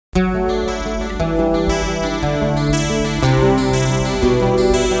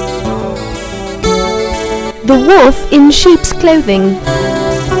The Wolf in Sheep's Clothing.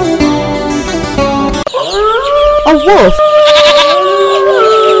 A wolf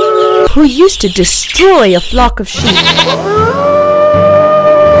who used to destroy a flock of sheep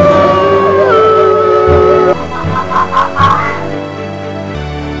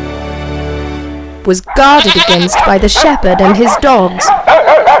was guarded against by the shepherd and his dogs.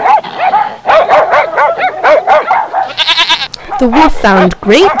 The wolf found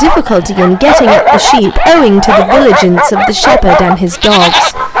great difficulty in getting at the sheep owing to the vigilance of the shepherd and his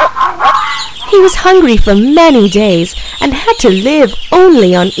dogs. He was hungry for many days and had to live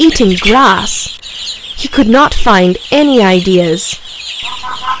only on eating grass. He could not find any ideas.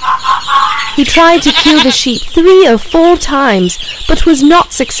 He tried to kill the sheep 3 or 4 times, but was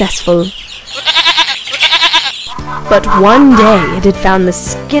not successful. But one day it had found the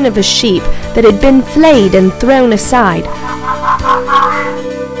skin of a sheep that had been flayed and thrown aside.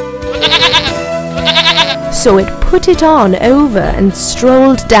 So it put it on over and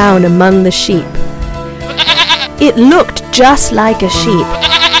strolled down among the sheep. It looked just like a sheep.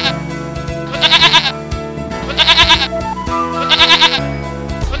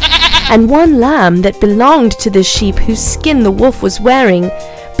 And one lamb that belonged to the sheep whose skin the wolf was wearing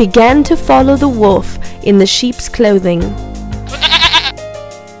began to follow the wolf in the sheep's clothing.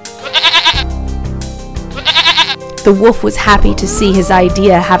 The wolf was happy to see his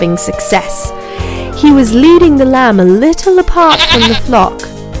idea having success. He was leading the lamb a little apart from the flock.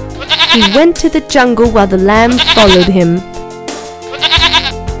 He went to the jungle while the lamb followed him.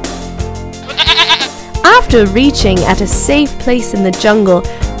 After reaching at a safe place in the jungle,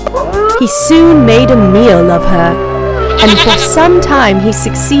 he soon made a meal of her, and for some time he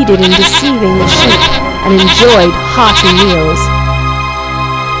succeeded in deceiving the sheep and enjoyed hearty meals.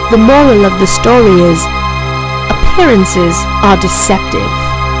 The moral of the story is, appearances are deceptive.